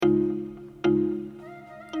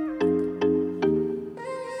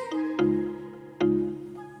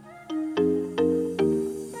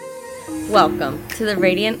Welcome to the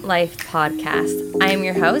Radiant Life Podcast. I am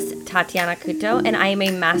your host, Tatiana Couto, and I am a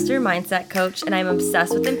master mindset coach, and I'm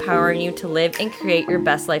obsessed with empowering you to live and create your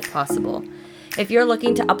best life possible. If you're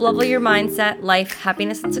looking to uplevel your mindset, life,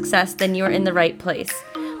 happiness, and success, then you are in the right place.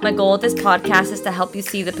 My goal with this podcast is to help you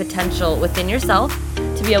see the potential within yourself,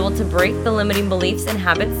 to be able to break the limiting beliefs and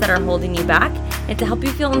habits that are holding you back, and to help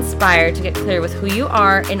you feel inspired to get clear with who you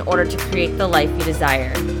are in order to create the life you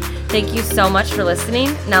desire. Thank you so much for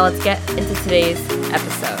listening. Now let's get into today's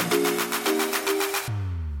episode.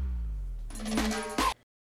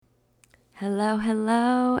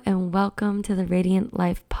 Hello, and welcome to the Radiant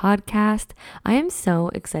Life Podcast. I am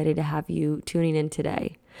so excited to have you tuning in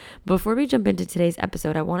today. Before we jump into today's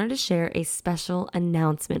episode, I wanted to share a special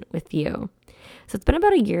announcement with you. So it's been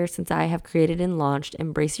about a year since I have created and launched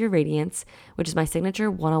Embrace Your Radiance, which is my signature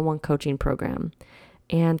one-on-one coaching program.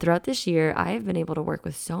 And throughout this year, I have been able to work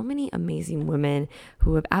with so many amazing women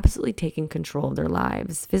who have absolutely taken control of their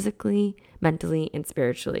lives, physically, mentally, and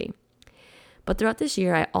spiritually. But throughout this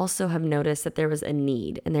year, I also have noticed that there was a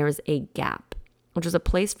need and there was a gap, which was a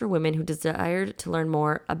place for women who desired to learn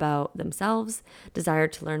more about themselves,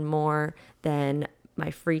 desired to learn more than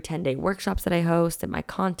my free 10-day workshops that I host and my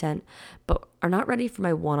content, but are not ready for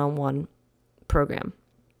my one-on-one program.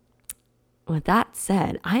 With that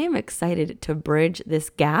said, I am excited to bridge this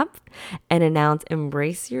gap and announce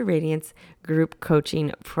Embrace Your Radiance group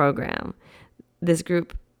coaching program. This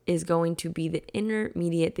group is going to be the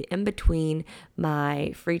intermediate, the in-between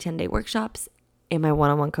my free 10-day workshops and my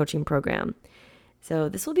one-on-one coaching program. So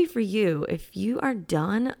this will be for you if you are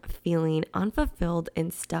done feeling unfulfilled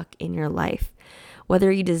and stuck in your life.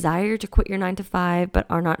 Whether you desire to quit your 9-to-5 but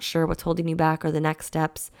are not sure what's holding you back or the next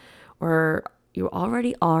steps, or you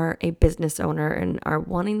already are a business owner and are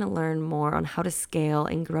wanting to learn more on how to scale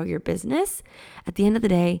and grow your business, at the end of the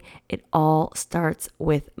day, it all starts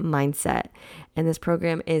with mindset. And this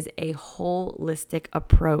program is a holistic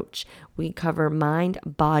approach. We cover mind,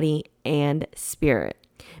 body, and spirit.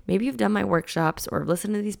 Maybe you've done my workshops or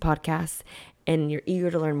listened to these podcasts and you're eager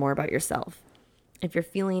to learn more about yourself. If you're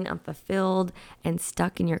feeling unfulfilled and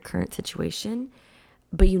stuck in your current situation,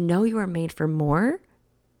 but you know you are made for more,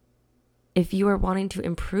 if you are wanting to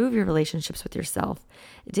improve your relationships with yourself,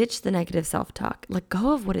 ditch the negative self-talk, let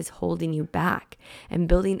go of what is holding you back, and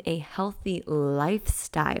building a healthy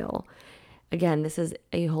lifestyle. Again, this is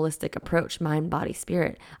a holistic approach, mind, body,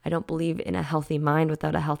 spirit. I don't believe in a healthy mind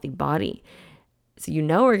without a healthy body. So you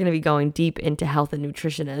know we're going to be going deep into health and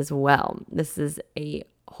nutrition as well. This is a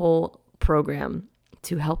whole program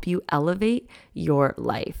to help you elevate your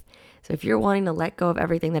life. So if you're wanting to let go of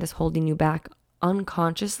everything that is holding you back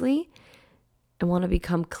unconsciously, and want to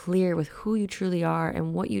become clear with who you truly are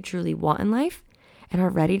and what you truly want in life, and are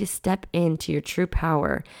ready to step into your true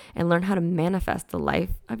power and learn how to manifest the life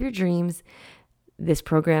of your dreams, this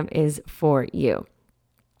program is for you.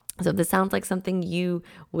 So if this sounds like something you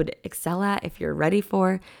would excel at, if you're ready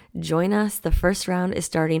for, join us. The first round is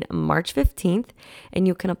starting March 15th, and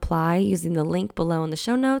you can apply using the link below in the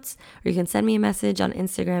show notes, or you can send me a message on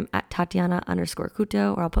Instagram at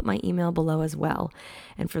Tatiana_Couto, or I'll put my email below as well.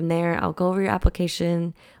 And from there, I'll go over your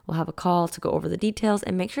application. We'll have a call to go over the details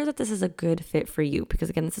and make sure that this is a good fit for you.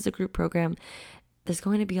 Because again, this is a group program. There's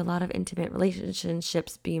going to be a lot of intimate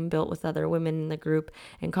relationships being built with other women in the group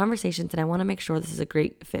and conversations, and I want to make sure this is a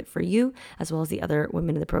great fit for you as well as the other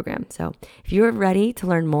women in the program. So if you're ready to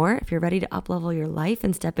learn more, if you're ready to uplevel your life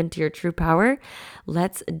and step into your true power,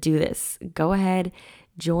 let's do this. Go ahead,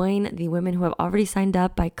 join the women who have already signed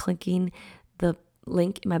up by clicking the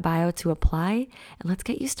link in my bio to apply, and let's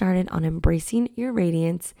get you started on embracing your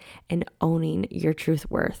radiance and owning your truth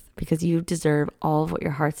worth, because you deserve all of what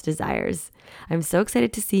your heart's desires. I'm so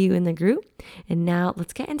excited to see you in the group, and now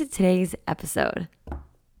let's get into today's episode.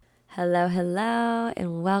 Hello,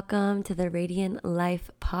 and welcome to the Radiant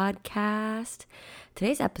Life Podcast.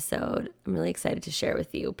 Today's episode, I'm really excited to share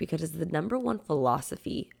with you because it's the number one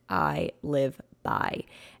philosophy I live by.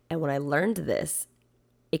 And when I learned this,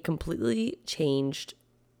 it completely changed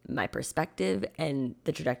my perspective and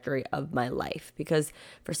the trajectory of my life, because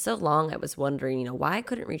for so long I was wondering, why I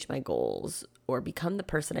couldn't reach my goals or become the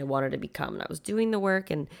person I wanted to become. And I was doing the work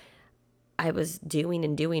and I was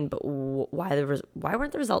doing, but why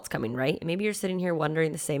weren't the results coming, right? Maybe you're sitting here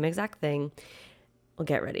wondering the same exact thing. Well,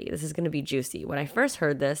 get ready. This is going to be juicy. When I first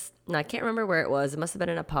heard this, and I can't remember where it was. It must have been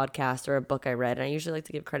in a podcast or a book I read. And I usually like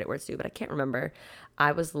to give credit where it's due, but I can't remember.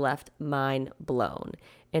 I was left mind blown.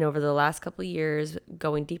 And over the last couple of years,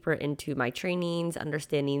 going deeper into my trainings,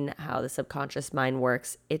 understanding how the subconscious mind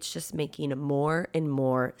works, it's just making more and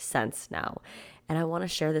more sense now. And I want to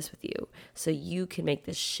share this with you so you can make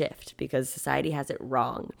this shift, because society has it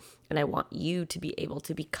wrong. And I want you to be able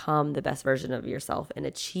to become the best version of yourself and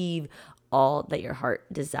achieve all that your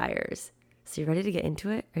heart desires. So you ready to get into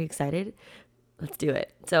it? Are you excited? Let's do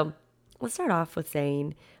it. So let's start off with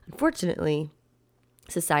saying, unfortunately,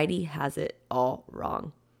 society has it all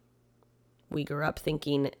wrong. We grew up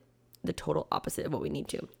thinking the total opposite of what we need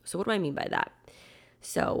to. So what do I mean by that?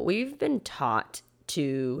 So we've been taught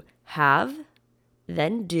to have,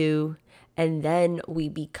 then do, and then we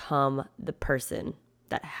become the person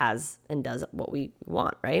that has and does what we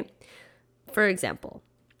want, right? For example,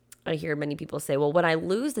 I hear many people say, well, when I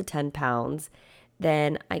lose the 10 pounds,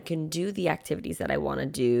 then I can do the activities that I want to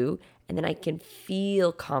do, and then I can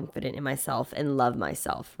feel confident in myself and love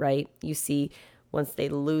myself, right? You see, once they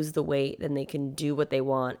lose the weight, then they can do what they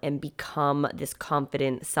want and become this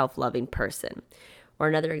confident, self-loving person. Or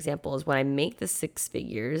another example is when I make the 6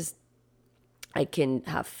 figures, I can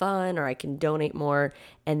have fun or I can donate more,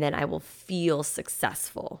 and then I will feel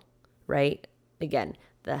successful, right? Again,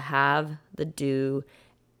 the have, the do,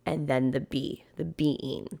 and then the be, the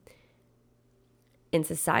being. In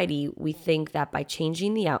society, we think that by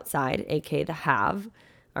changing the outside, aka the have,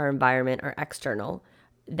 our environment, our external,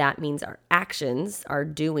 that means our actions, our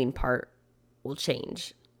doing part will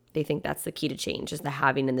change. They think that's the key to change, is the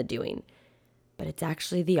having and the doing. But it's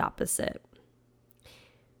actually the opposite.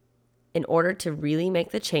 In order to really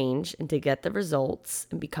make the change and to get the results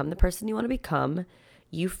and become the person you want to become,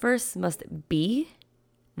 you first must be,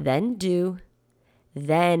 then do,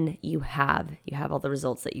 then you have all the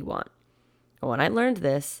results that you want. And when I learned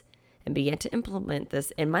this and began to implement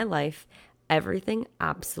this in my life, everything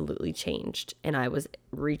absolutely changed, and I was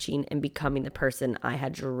reaching and becoming the person I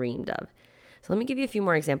had dreamed of. So let me give you a few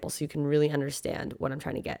more examples so you can really understand what I'm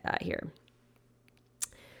trying to get at here.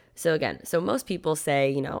 So most people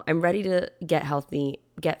say, I'm ready to get healthy,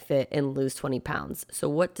 get fit, and lose 20 pounds. So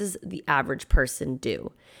what does the average person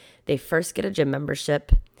do? They first get a gym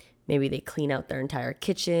membership. Maybe they clean out their entire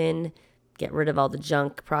kitchen, get rid of all the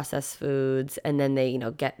junk processed foods, and then they,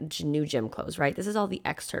 get new gym clothes, right? This is all the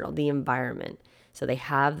external, the environment. So they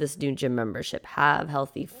have this new gym membership, have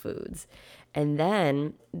healthy foods, and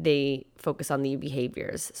then they focus on the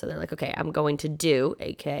behaviors. So they're like, okay, I'm going to do,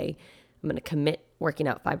 aka I'm going to commit working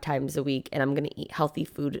out 5 times a week, and I'm going to eat healthy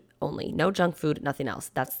food only. No junk food, nothing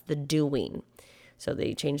else. That's the doing. So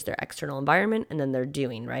they change their external environment, and then they're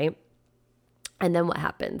doing, right? And then what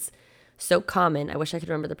happens? So common, I wish I could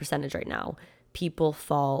remember the percentage right now, people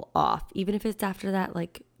fall off. Even if it's after that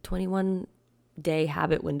 21-day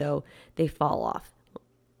habit window, they fall off.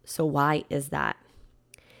 So why is that?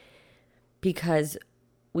 Because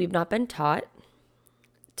we've not been taught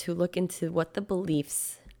to look into what the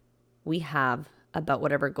beliefs we have about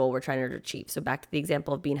whatever goal we're trying to achieve. So back to the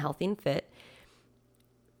example of being healthy and fit,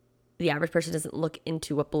 the average person doesn't look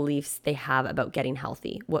into what beliefs they have about getting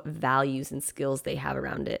healthy, what values and skills they have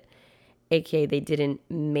around it. AKA they didn't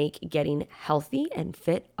make getting healthy and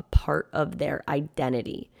fit a part of their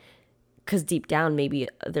identity. Because deep down, maybe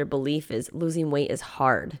their belief is losing weight is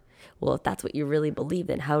hard. Well, if that's what you really believe,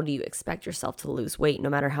 then how do you expect yourself to lose weight? No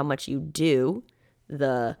matter how much you do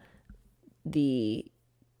the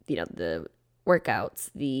workouts,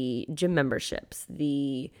 the gym memberships,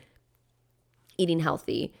 the eating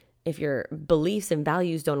healthy, if your beliefs and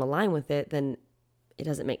values don't align with it, then it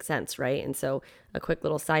doesn't make sense, right? And so a quick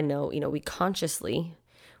little side note, we consciously,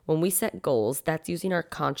 when we set goals, that's using our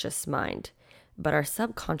conscious mind, but our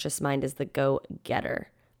subconscious mind is the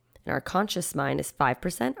go-getter. And our conscious mind is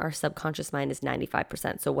 5%, our subconscious mind is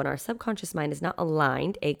 95%. So when our subconscious mind is not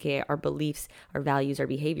aligned, aka our beliefs, our values, our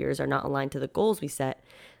behaviors are not aligned to the goals we set,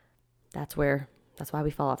 that's why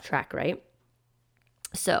we fall off track, right?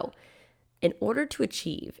 So in order to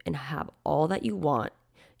achieve and have all that you want,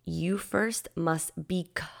 you first must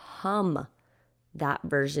become that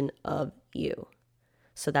version of you.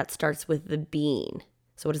 So that starts with the being.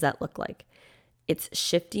 So what does that look like? It's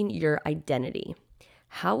shifting your identity.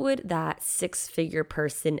 How would that 6-figure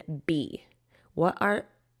person be? What are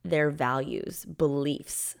their values,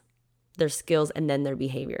 beliefs, their skills, and then their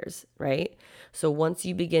behaviors, right? So once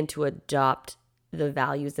you begin to adopt the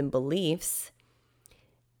values and beliefs,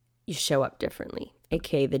 you show up differently,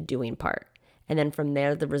 aka the doing part. And then from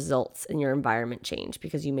there, the results in your environment change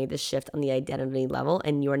because you made this shift on the identity level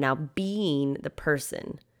and you are now being the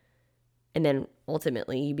person. And then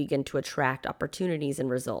ultimately, you begin to attract opportunities and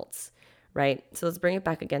results, right? So let's bring it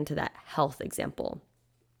back again to that health example.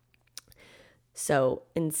 So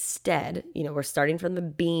instead, we're starting from the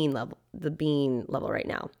being level right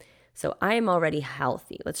now. So I am already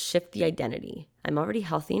healthy. Let's shift the identity. I'm already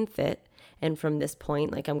healthy and fit. And from this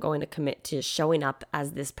point, like I'm going to commit to showing up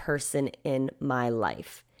as this person in my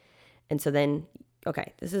life. And so then,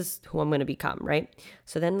 okay, this is who I'm going to become, right?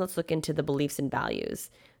 So then let's look into the beliefs and values.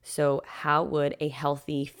 So how would a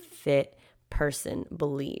healthy, fit person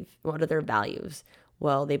believe? What are their values?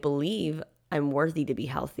 Well, they believe I'm worthy to be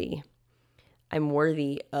healthy. I'm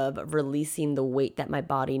worthy of releasing the weight that my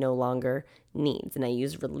body no longer needs. And I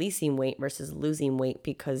use releasing weight versus losing weight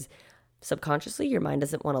because subconsciously your mind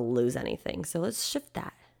doesn't want to lose anything. So let's shift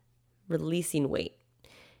that. Releasing weight.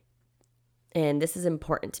 And this is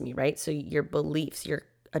important to me, right? So your beliefs, you're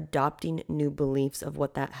adopting new beliefs of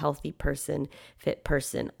what that healthy person, fit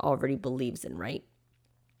person already believes in, right?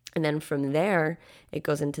 And then from there, it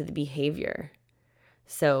goes into the behavior.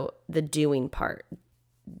 So the doing part.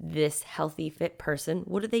 This healthy, fit person,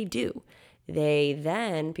 what do? They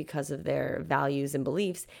then, because of their values and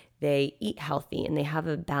beliefs, they eat healthy and they have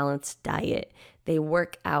a balanced diet. They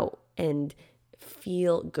work out and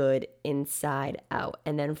feel good inside out.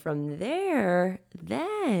 And then from there,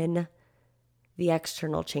 then the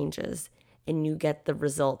external changes and you get the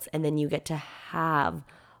results, and then you get to have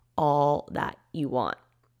all that you want.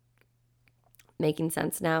 Making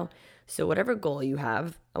sense now? So whatever goal you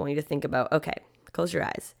have, I want you to think about, okay, close your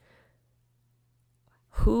eyes.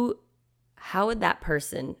 How would that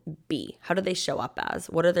person be? How do they show up as?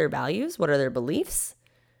 What are their values? What are their beliefs?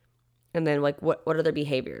 And then like what are their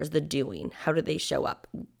behaviors, the doing? How do they show up?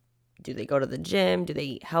 Do they go to the gym? Do they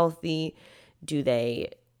eat healthy? Do they,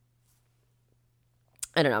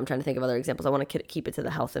 I don't know, I'm trying to think of other examples. I want to keep it to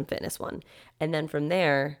the health and fitness one. And then from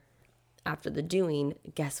there, after the doing,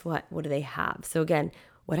 guess what? What do they have? So again,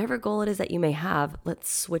 whatever goal it is that you may have,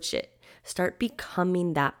 let's switch it. Start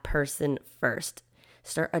becoming that person first.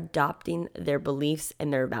 Start adopting their beliefs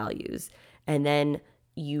and their values. And then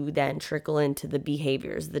you then trickle into the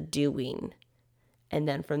behaviors, the doing. And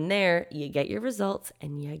then from there, you get your results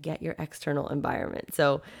and you get your external environment.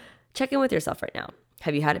 So check in with yourself right now.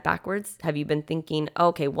 Have you had it backwards? Have you been thinking,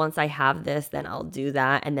 okay, once I have this, then I'll do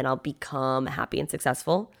that and then I'll become happy and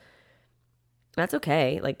successful? That's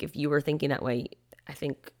okay. Like if you were thinking that way, I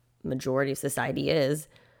think majority of society is,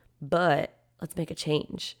 but let's make a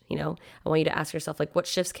change. I want you to ask yourself, like, what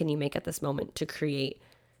shifts can you make at this moment to create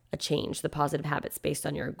a change, the positive habits based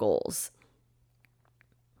on your goals?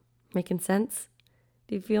 Making sense?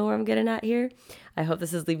 Do you feel where I'm getting at here? I hope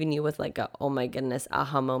this is leaving you with like oh my goodness,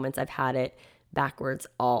 aha moments. I've had it backwards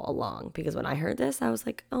all along, because when I heard this, I was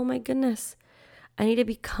like, oh my goodness, I need to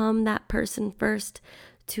become that person first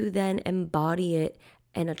to then embody it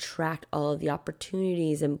and attract all of the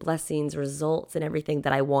opportunities and blessings, results, and everything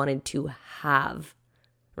that I wanted to have,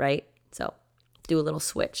 right? So do a little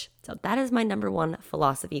switch. So that is my number one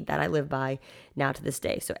philosophy that I live by now to this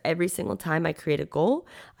day. So every single time I create a goal,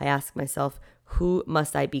 I ask myself, who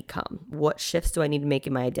must I become? What shifts do I need to make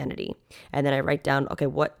in my identity? And then I write down, okay,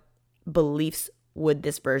 what beliefs would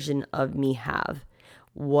this version of me have?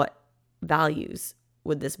 What values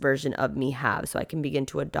would this version of me have? So I can begin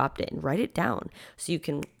to adopt it and write it down so you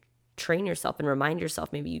can train yourself and remind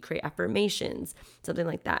yourself. Maybe you create affirmations, something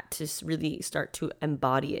like that, to really start to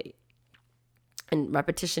embody it. And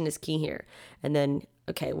repetition is key here. And then,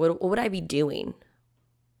 okay, what would I be doing,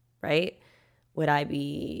 right? Would I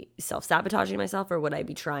be self-sabotaging myself, or would I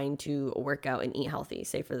be trying to work out and eat healthy,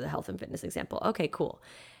 say for the health and fitness example? Okay, cool.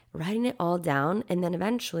 Writing it all down, and then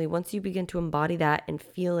eventually once you begin to embody that and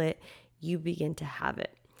feel it, you begin to have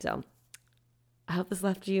it. So I hope this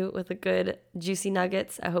left you with a good juicy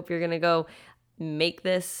nuggets. I hope you're going to go make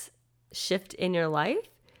this shift in your life,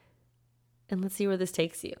 and let's see where this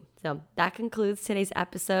takes you. So that concludes today's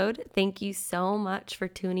episode. Thank you so much for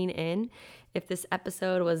tuning in. If this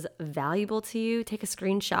episode was valuable to you, take a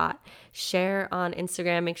screenshot, share on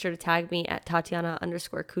Instagram. Make sure to tag me at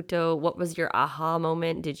Tatiana_Couto. What was your aha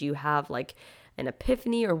moment? Did you have like an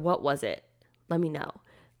epiphany, or what was it? Let me know.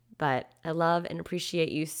 But I love and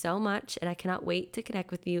appreciate you so much, and I cannot wait to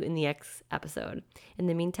connect with you in the next episode. In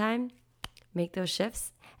the meantime, make those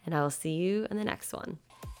shifts, and I will see you in the next one.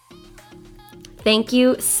 Thank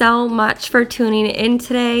you so much for tuning in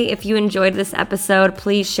today. If you enjoyed this episode,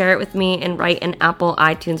 please share it with me and write an Apple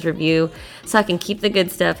iTunes review so I can keep the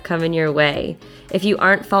good stuff coming your way. If you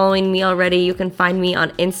aren't following me already, you can find me on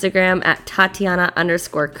Instagram at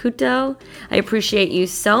Tatiana_Couto. I appreciate you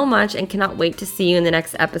so much and cannot wait to see you in the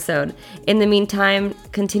next episode. In the meantime,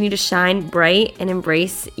 continue to shine bright and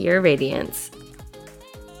embrace your radiance.